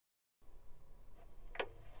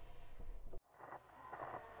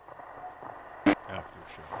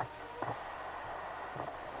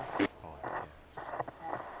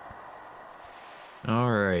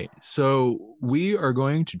So we are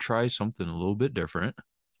going to try something a little bit different.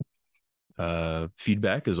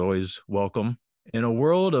 Feedback is always welcome. In a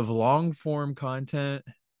world of long form content,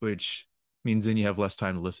 which means then you have less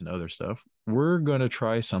time to listen to other stuff, we're going to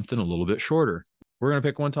try something a little bit shorter. We're going to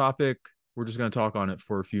pick one topic. We're just going to talk on it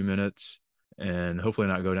for a few minutes and hopefully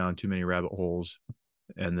not go down too many rabbit holes.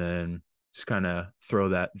 And then just kind of throw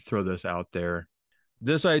this out there.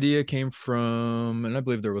 This idea came from, and I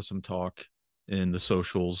believe there was some talk in the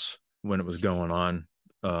socials when it was going on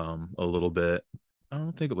a little bit. I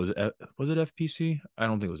don't think it was it FPC? I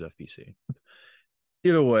don't think it was FPC.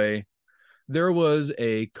 Either way, there was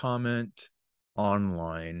a comment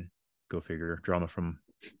online, go figure, drama from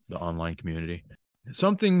the online community.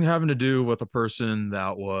 Something having to do with a person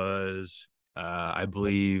that was I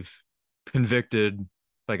believe convicted,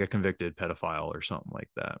 like a convicted pedophile or something like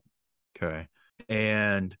that. Okay.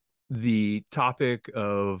 And the topic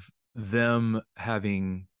of them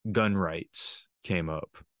having gun rights came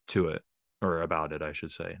up to it, or about it, I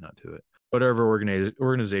should say, not to it. Whatever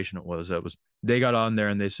organization it was, they got on there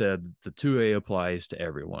and they said the 2A applies to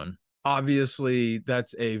everyone. Obviously,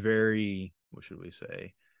 that's a very, what should we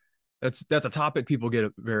say? That's a topic people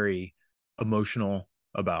get very emotional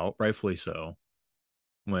about, rightfully so.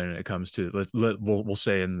 When it comes to we'll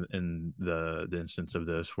say in the instance of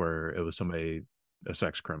this where it was somebody, a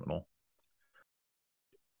sex criminal.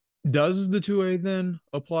 Does the 2A then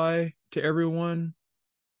apply to everyone?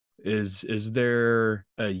 Is there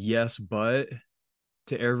a yes but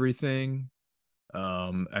to everything?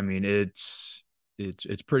 I mean, it's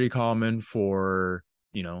pretty common for,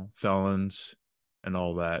 felons and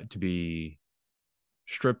all that to be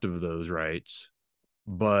stripped of those rights,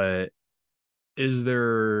 but is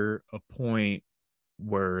there a point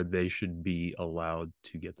where they should be allowed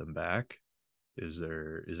to get them back? Is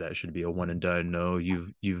that should be a one and done? No,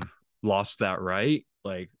 you've lost that right.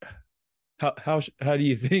 Like, how do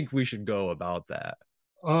you think we should go about that?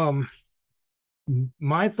 Um,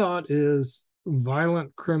 my thought is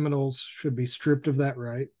violent criminals should be stripped of that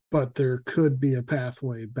right, but there could be a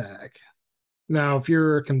pathway back. Now, if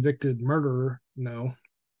you're a convicted murderer, no.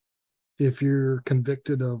 If you're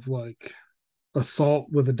convicted of like assault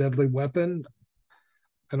with a deadly weapon,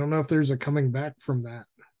 I don't know if there's a coming back from that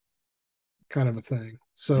kind of a thing.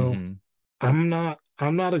 So Mm-hmm.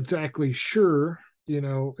 I'm not exactly sure,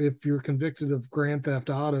 if you're convicted of grand theft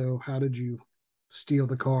auto, how did you steal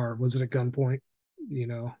the car? Was it at gunpoint? You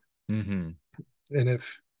know, Mm-hmm. and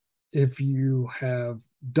if you have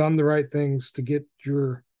done the right things to get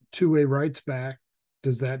your two-way rights back,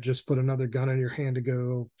 does that just put another gun in your hand to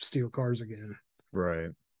go steal cars again? Right.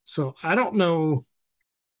 So I don't know.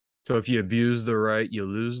 So if you abuse the right, you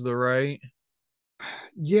lose the right.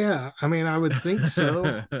 Yeah, I mean, I would think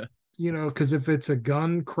so, because if it's a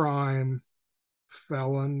gun crime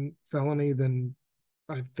felony, then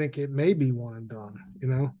I think it may be one and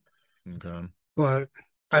done. Okay. But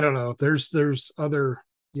I don't know. There's other,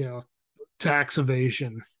 tax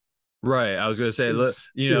evasion Right. I was gonna say, is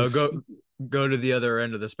go to the other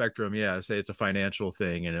end of the spectrum. Yeah, say it's a financial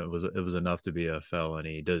thing, and it was enough to be a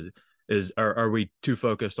felony. Are we too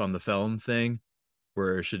focused on the felon thing,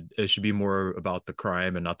 where it should be more about the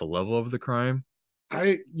crime and not the level of the crime?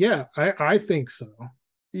 I think so.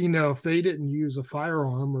 If they didn't use a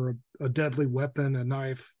firearm or a deadly weapon, a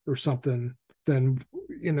knife or something, then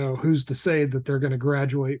who's to say that they're going to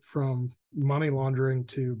graduate from money laundering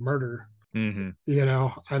to murder? Mm-hmm.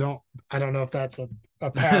 I don't know if that's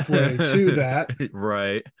a pathway to that.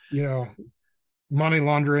 Right. You know, money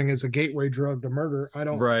laundering is a gateway drug to murder. I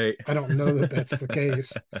don't Right. I don't know that that's the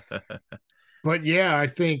case. But yeah, I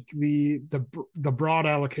think the broad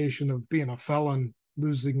allocation of being a felon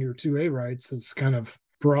losing your 2A rights is kind of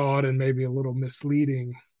broad and maybe a little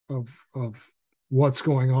misleading of what's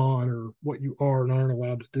going on or what you are and aren't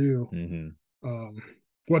allowed to do. Mm-hmm. Um,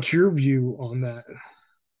 what's your view on that?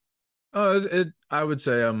 I would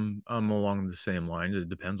say I'm along the same lines. It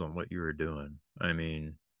depends on what you were doing. I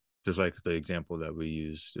mean, just like the example that we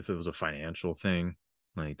used, if it was a financial thing,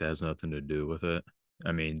 like that has nothing to do with it.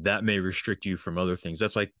 I mean, that may restrict you from other things.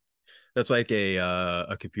 That's like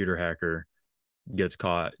a computer hacker gets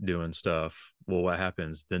caught doing stuff. Well, what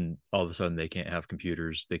happens? Then all of a sudden they can't have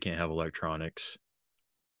computers, they can't have electronics.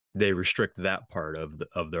 They restrict that part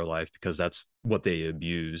of their life because that's what they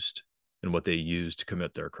abused and what they used to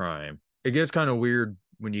commit their crime. It gets kind of weird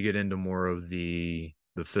when you get into more of the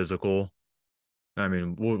physical. I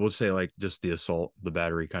mean, we'll say like just the assault, the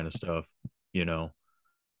battery kind of stuff. You know,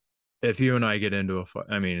 if you and I get into a fight,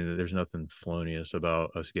 I mean, there's nothing felonious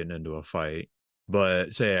about us getting into a fight.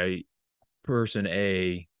 But say person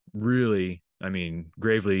A really, I mean,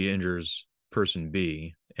 gravely injures person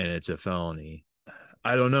B and it's a felony.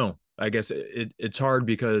 I don't know. I guess it's hard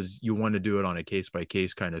because you want to do it on a case by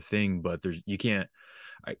case kind of thing, but you can't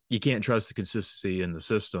trust the consistency in the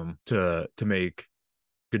system to make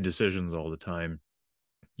good decisions all the time.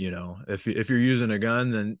 If you're using a gun,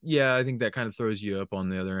 then yeah, I think that kind of throws you up on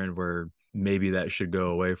the other end where maybe that should go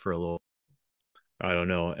away for a little. I don't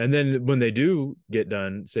know. And then when they do get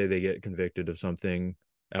done, say they get convicted of something,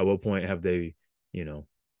 at what point have they,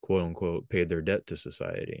 quote unquote, paid their debt to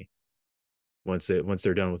society? Once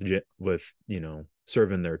they're done with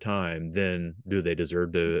serving their time, then do they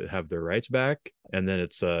deserve to have their rights back? And then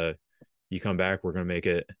it's you come back, we're gonna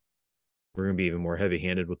be even more heavy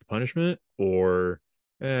handed with the punishment, or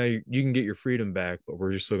you can get your freedom back, but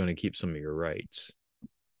we're just still going to keep some of your rights.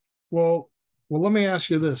 Well, let me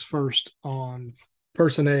ask you this first on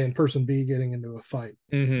person A and person B getting into a fight.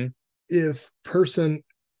 Mm-hmm. If person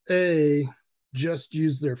A just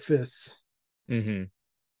used their fists mm-hmm.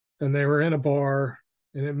 and they were in a bar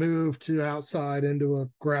and it moved to outside into a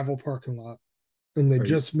gravel parking lot and they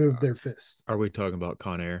just moved their fists. Are we talking about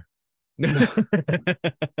Con Air? No.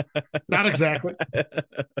 Not exactly.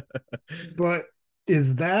 But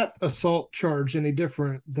is that assault charge any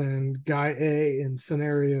different than guy A in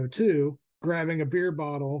scenario 2 grabbing a beer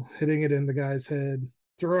bottle, hitting it in the guy's head,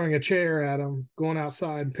 throwing a chair at him, going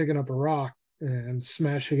outside and picking up a rock and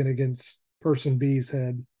smashing it against person B's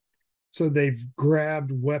head? So they've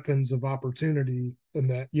grabbed weapons of opportunity, and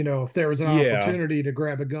that, if there was an opportunity to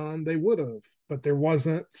grab a gun, they would have, but there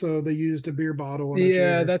wasn't. So they used a beer bottle.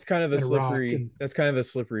 And that's kind of a slippery. That's kind of a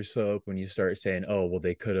slippery slope when you start saying, "Oh, well,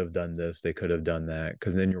 they could have done this, they could have done that,"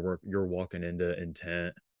 because then you're walking into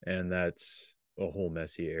intent, and that's a whole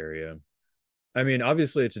messy area. I mean,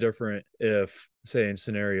 obviously, it's different if, say, in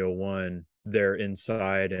scenario 1, they're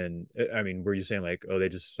inside, and I mean, were you saying like, oh, they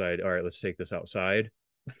just decide, all right, let's take this outside?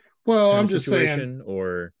 Well, I'm just saying,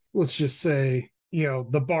 or let's just say,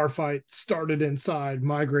 the bar fight started inside,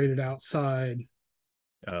 migrated outside.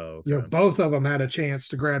 Oh, okay. Both of them had a chance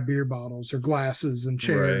to grab beer bottles or glasses and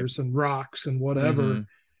chairs and rocks and whatever,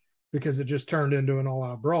 because it just turned into an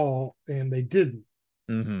all-out brawl, and they didn't.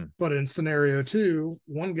 But in scenario 2,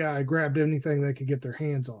 one guy grabbed anything they could get their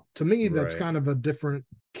hands on. To me, that's kind of a different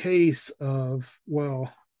case of,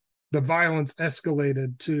 well, the violence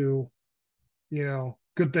escalated to,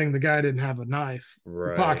 good thing the guy didn't have a knife,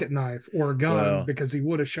 a pocket knife, or a gun, because he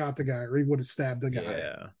would have shot the guy or he would have stabbed the guy.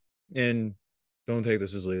 Yeah. And don't take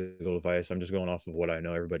this as legal advice. I'm just going off of what I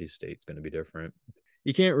know. Everybody's state's going to be different.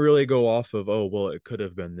 You can't really go off of, oh, well, it could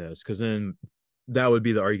have been this, because then that would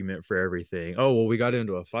be the argument for everything. Oh, well, we got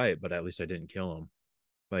into a fight, but at least I didn't kill him.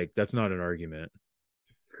 Like, that's not an argument.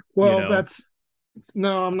 Well,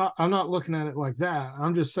 no, I'm not looking at it like that.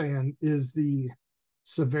 I'm just saying, is the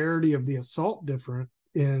severity of the assault different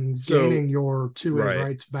in gaining your 2A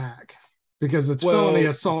rights back? Because it's felony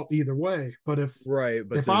assault either way. But if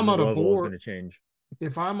I'm on a board, going to change.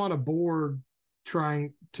 If I'm on a board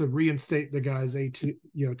trying to reinstate the guy's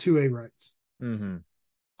 2A rights,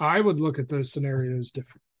 I would look at those scenarios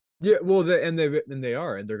different. Yeah, well, they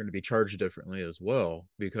are, and they're going to be charged differently as well,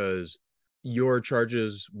 because your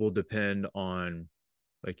charges will depend on,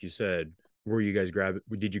 like you said,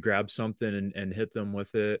 did you grab something and hit them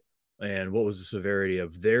with it, and what was the severity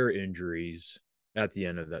of their injuries at the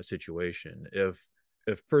end of that situation?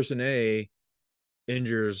 If person A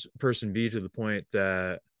injures person B to the point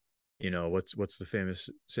that, what's the famous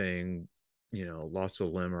saying, loss of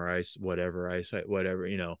limb or eyesight, whatever,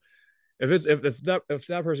 if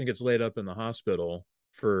that person gets laid up in the hospital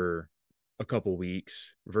for a couple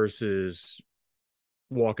weeks versus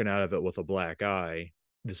walking out of it with a black eye,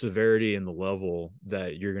 the severity and the level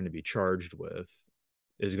that you're going to be charged with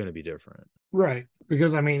is going to be different. Right.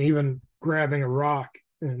 Because, I mean, even grabbing a rock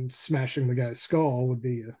and smashing the guy's skull would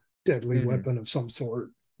be a deadly weapon of some sort.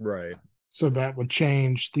 Right. So that would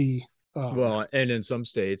change the... well, and in some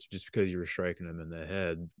states, just because you were striking them in the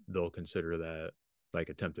head, they'll consider that like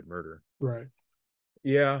attempted murder. Right.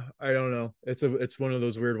 Yeah, I don't know. It's one of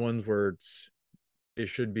those weird ones where it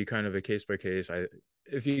should be kind of a case by case.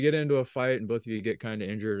 If you get into a fight and both of you get kind of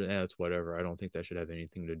injured, it's whatever. I don't think that should have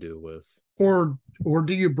anything to do with. Or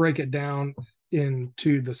do you break it down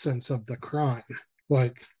into the sense of the crime?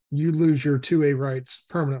 Like, you lose your 2A rights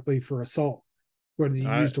permanently for assault, whether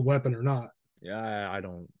you used a weapon or not. Yeah, I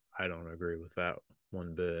don't agree with that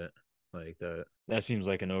one bit. Like that seems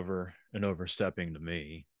like an overstepping to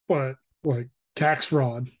me. But like tax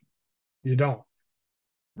fraud, you don't.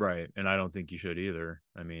 Right. And I don't think you should either.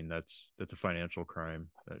 I mean, that's a financial crime.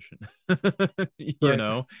 That should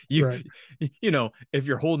if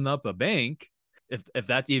you're holding up a bank, if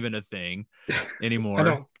that's even a thing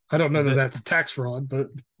anymore. I don't know that The, that's tax fraud, but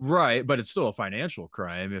right, but it's still a financial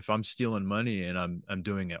crime. If I'm stealing money and I'm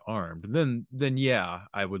doing it armed, then yeah,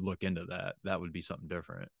 I would look into that. That would be something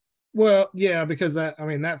different. well, yeah, because that I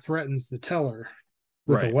mean that threatens the teller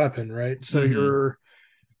with a Right. weapon, right? So Mm-hmm.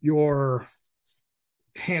 you're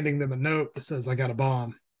handing them a note that says I got a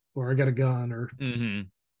bomb or I got a gun or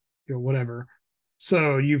Mm-hmm. whatever.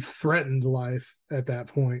 So you've threatened life at that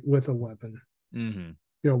point with a weapon. Mm-hmm.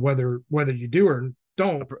 Whether you do or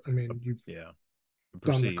don't, I A, mean you've yeah.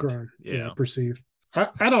 done the Perceived. crime. Yeah, Yeah. perceived.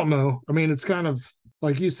 I don't know. I mean, it's kind of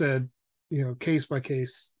like you said, case by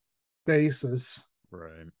case basis.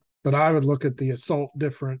 Right. But I would look at the assault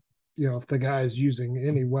different, if the guy is using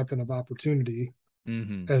any weapon of opportunity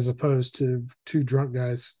Mm-hmm. as opposed to two drunk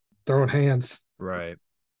guys throwing hands. Right.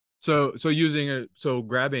 So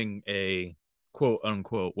grabbing a quote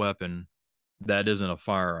unquote weapon that isn't a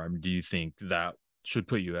firearm, do you think that should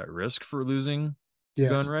put you at risk for losing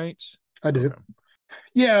gun Yes, rights? I do. Okay.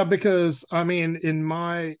 Yeah, because I mean,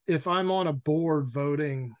 if I'm on a board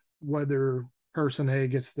voting whether person A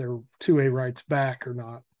gets their 2A rights back or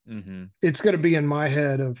not, Mm-hmm. it's going to be in my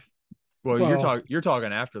head of, Well, well, you're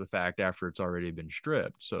talking after the fact, after it's already been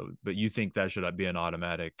stripped. So, but you think that should be an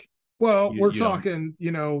automatic? we're You don't. talking,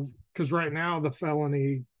 because right now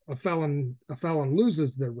a felon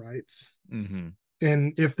loses their rights. Mm-hmm.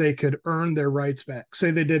 And if they could earn their rights back,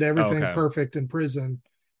 say they did everything Okay. perfect in prison,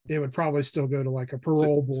 it would probably still go to like a So,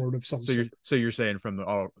 parole board of some sort. so you're saying from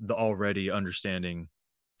the already understanding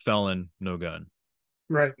felon, no gun.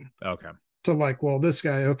 Right. Okay. To like, well, this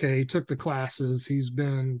guy, okay, he took the classes, he's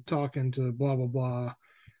been talking to blah, blah, blah,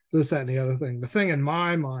 this, that, and the other thing. The thing in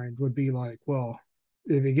my mind would be like, well,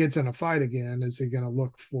 if he gets in a fight again, is he going to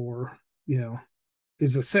look for,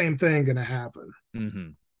 is the same thing going to happen? Mm-hmm.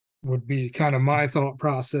 Would be kind of my thought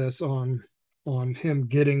process on him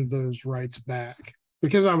getting those rights back.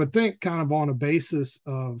 Because I would think kind of on a basis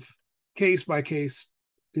of case by case,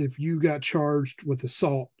 if you got charged with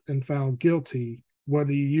assault and found guilty,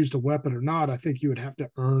 whether you used a weapon or not, I think you would have to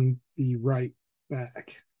earn the right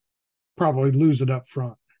back. Probably lose it up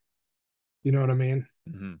front. You know what I mean?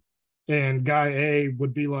 Mm-hmm. And guy A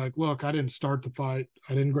would be like, look, I didn't start the fight.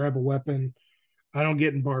 I didn't grab a weapon. I don't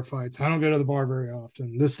get in bar fights. I don't go to the bar very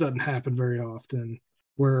often. This doesn't happen very often.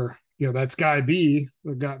 Where, that's guy B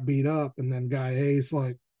that got beat up, and then guy A's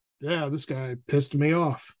like, yeah, this guy pissed me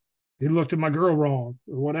off. He looked at my girl wrong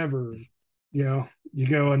or whatever. You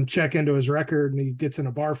go and check into his record and he gets in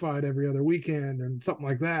a bar fight every other weekend and something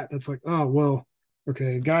like that. It's like, oh, well,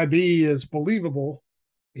 okay, guy B is believable.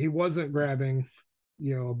 He wasn't grabbing,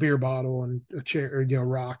 a beer bottle and a chair, or,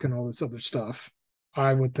 rock and all this other stuff.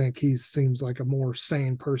 I would think he seems like a more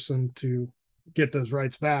sane person to get those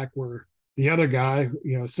rights back. Where the other guy,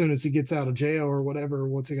 as soon as he gets out of jail or whatever,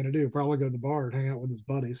 what's he going to do? Probably go to the bar and hang out with his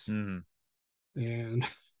buddies. Mm-hmm. And,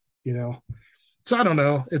 you know, so I don't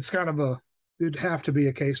know. It's kind of it'd have to be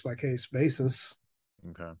a case by case basis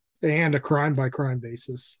Okay. and a crime by crime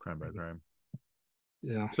basis. Crime by crime.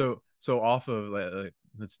 Yeah. So off of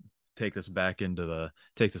let's take this back into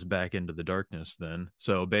the darkness then.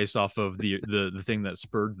 So based off of the thing that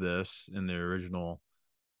spurred this in the original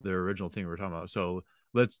thing we were talking about. So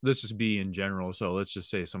let's just be in general. So let's just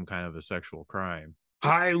say some kind of a sexual crime.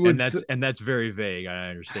 I And would, that's very vague. I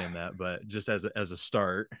understand that, but just as a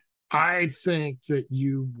start. I think that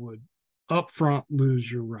you would upfront lose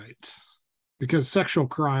your rights because sexual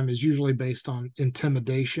crime is usually based on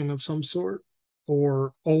intimidation of some sort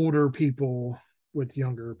or older people with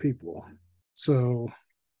younger people. So,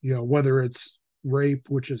 whether it's rape,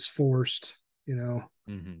 which is forced,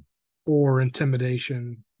 Mm-hmm. or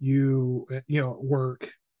intimidation, at work,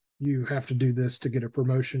 you have to do this to get a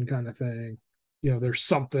promotion kind of thing. There's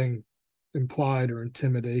something implied or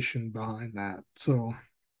intimidation behind that. So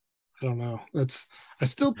I don't know. I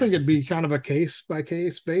still think it'd be kind of a case by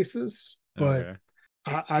case basis, but Okay.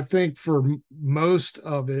 I think for most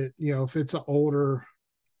of it, if it's an older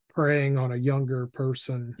preying on a younger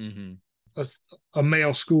person, Mm-hmm. a, a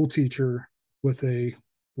male school teacher with a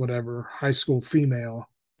whatever high school female,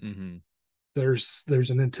 Mm-hmm. there's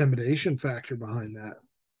an intimidation factor behind that.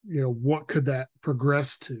 What could that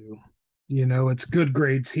progress to? It's good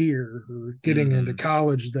grades here or getting into Mm-hmm.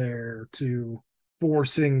 college there to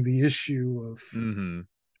forcing the issue of Mm-hmm.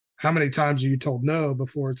 how many times are you told no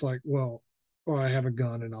before it's like, well, I have a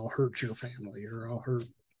gun and I'll hurt your family or I'll hurt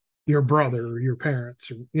your brother or your parents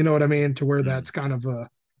or you know what I mean? To where Mm-hmm. that's kind of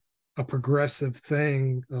a progressive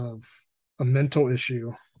thing of a mental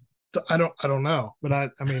issue. I don't know, but I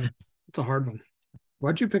mean it's a hard one.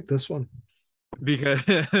 Why'd you pick this one? Because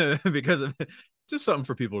because of just something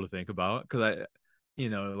for people to think about. Because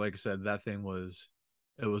like I said, that thing was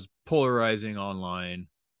it was polarizing online,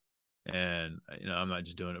 and I'm not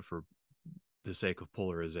just doing it for the sake of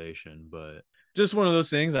polarization, but just one of those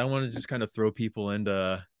things. I want to just kind of throw people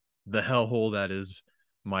into the hellhole that is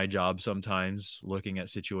my job sometimes, looking at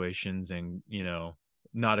situations and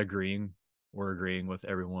not agreeing or agreeing with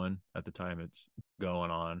everyone at the time it's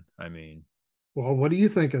going on. I mean, Well, what do you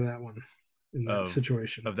think of that one in that of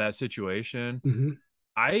situation? of that situation, Mm-hmm.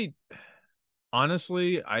 I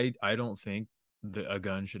honestly, I don't think a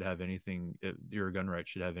gun should have anything. Your gun right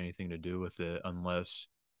should have anything to do with it unless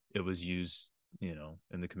it was used,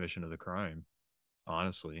 in the commission of the crime.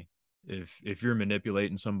 Honestly, if you're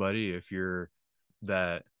manipulating somebody, if you're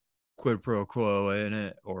that quid pro quo in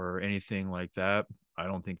it or anything like that, I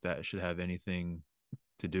don't think that should have anything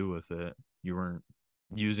to do with it. You weren't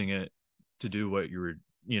using it to do what you were.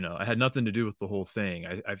 It had nothing to do with the whole thing.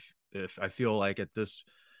 I feel like at this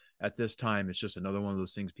time, it's just another one of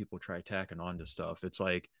those things people try tacking onto stuff. It's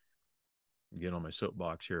like, get on my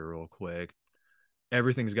soapbox here real quick.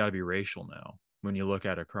 Everything's got to be racial now when you look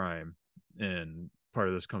at a crime. And part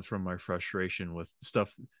of this comes from my frustration with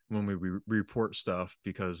stuff when we report stuff,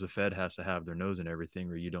 because the Fed has to have their nose in everything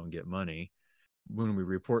or you don't get money. When we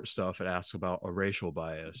report stuff, it asks about a racial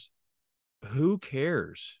bias. Who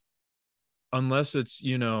cares? Unless it's,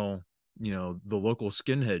 the local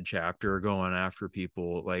skinhead chapter going after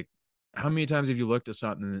people. Like, how many times have you looked at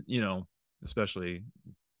something, especially,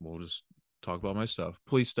 we'll just talk about my stuff,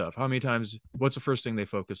 police stuff. How many times, what's the first thing they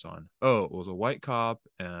focus on? Oh, it was a white cop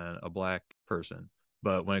and a black person.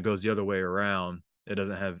 But when it goes the other way around, it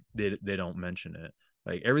doesn't have, they don't mention it.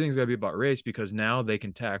 Like, everything's got to be about race, because now they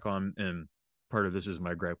can tack on, and part of this is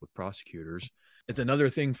my gripe with prosecutors. It's another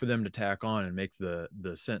thing for them to tack on and make the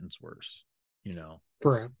sentence worse, you know.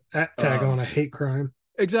 For tag on a hate crime.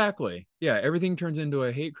 Exactly. Yeah, everything turns into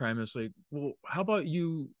a hate crime. It's like, well, how about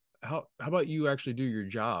you actually do your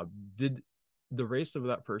job? Did the race of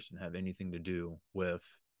that person have anything to do with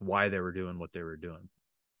why they were doing what they were doing?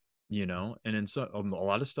 And in a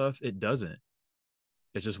lot of stuff, it doesn't.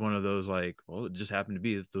 It's just one of those, like, well, it just happened to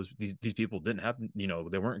be that these people didn't happen,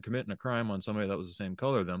 they weren't committing a crime on somebody that was the same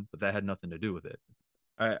color of them, but that had nothing to do with it.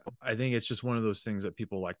 I think it's just one of those things that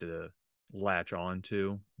people like to latch on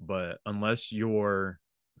to, but unless you're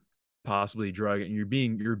possibly drug and you're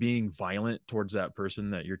being violent towards that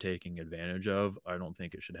person that you're taking advantage of, I don't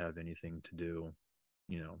think it should have anything to do,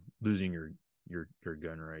 losing your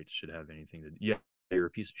gun rights should have anything to, yeah, you're a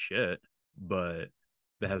piece of shit, but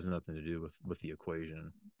that has nothing to do with the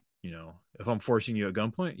equation. If I'm forcing you at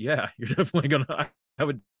gunpoint, yeah, you're definitely gonna, I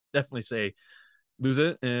would definitely say lose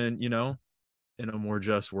it. And in a more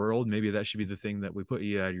just world, maybe that should be the thing that we put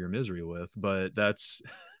you out of your misery with, but that's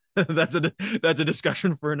that's a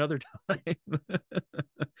discussion for another time.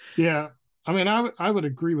 Yeah, I mean, I would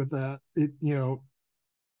agree with that.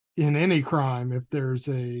 In any crime, if there's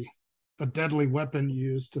a deadly weapon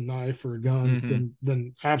used, a knife or a gun, Mm-hmm.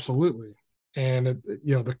 then absolutely. And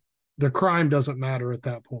the crime doesn't matter at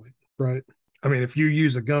that point, right? I mean, if you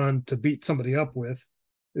use a gun to beat somebody up with,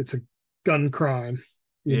 it's a gun crime.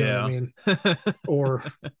 You know what I Yeah. mean?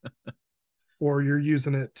 Or you're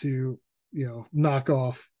using it to knock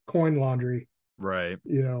off coin laundry Right.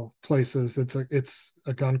 places. It's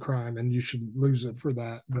a gun crime and you should lose it for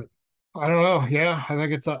that. But I don't know. Yeah, I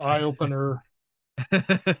think it's an eye opener,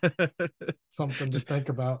 something to just think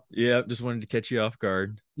about. Yeah, just wanted to catch you off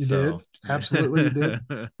guard. You did. So Absolutely, you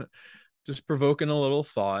did. just provoking a little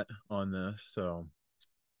thought on this. So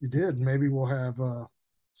You did. Maybe we'll have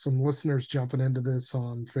some listeners jumping into this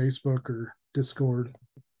on Facebook or Discord.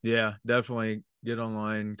 yeah, definitely get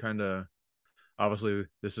online. Kind of, obviously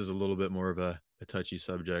this is a little bit more of a touchy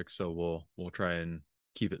subject, so we'll try and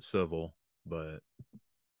keep it civil. But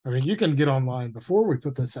I mean, you can get online before we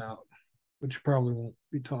put this out, but you probably won't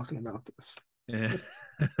be talking about this.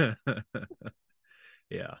 yeah.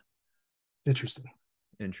 Yeah, Interesting.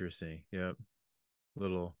 interesting. Yep.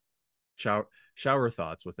 Little shower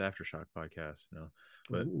thoughts with Aftershock podcast.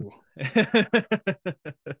 But Ooh.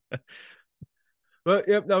 but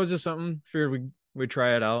yep, that was just something. Figured we'd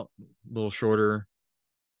try it out, a little shorter,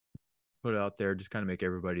 put it out there, just kind of make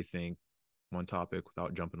everybody think one topic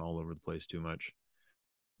without jumping all over the place too much.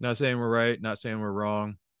 Not saying we're right, not saying we're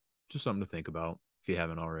wrong, just something to think about if you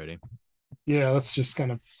haven't already. Yeah, that's just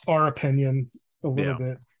kind of our opinion a little Yeah.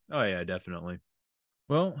 bit. Oh yeah, definitely.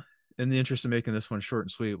 Well, in the interest of making this one short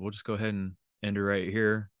and sweet, we'll just go ahead and end it right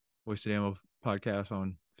here. Wasted Ammo podcast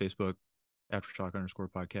on Facebook,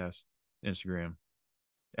 Aftershock_podcast, Instagram,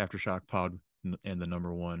 Aftershock Pod, and the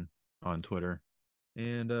number one on Twitter.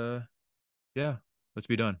 And yeah, let's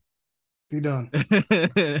be done. Be done.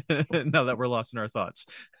 Now that we're lost in our thoughts.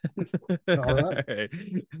 All All right. right.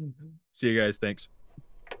 See you guys. Thanks.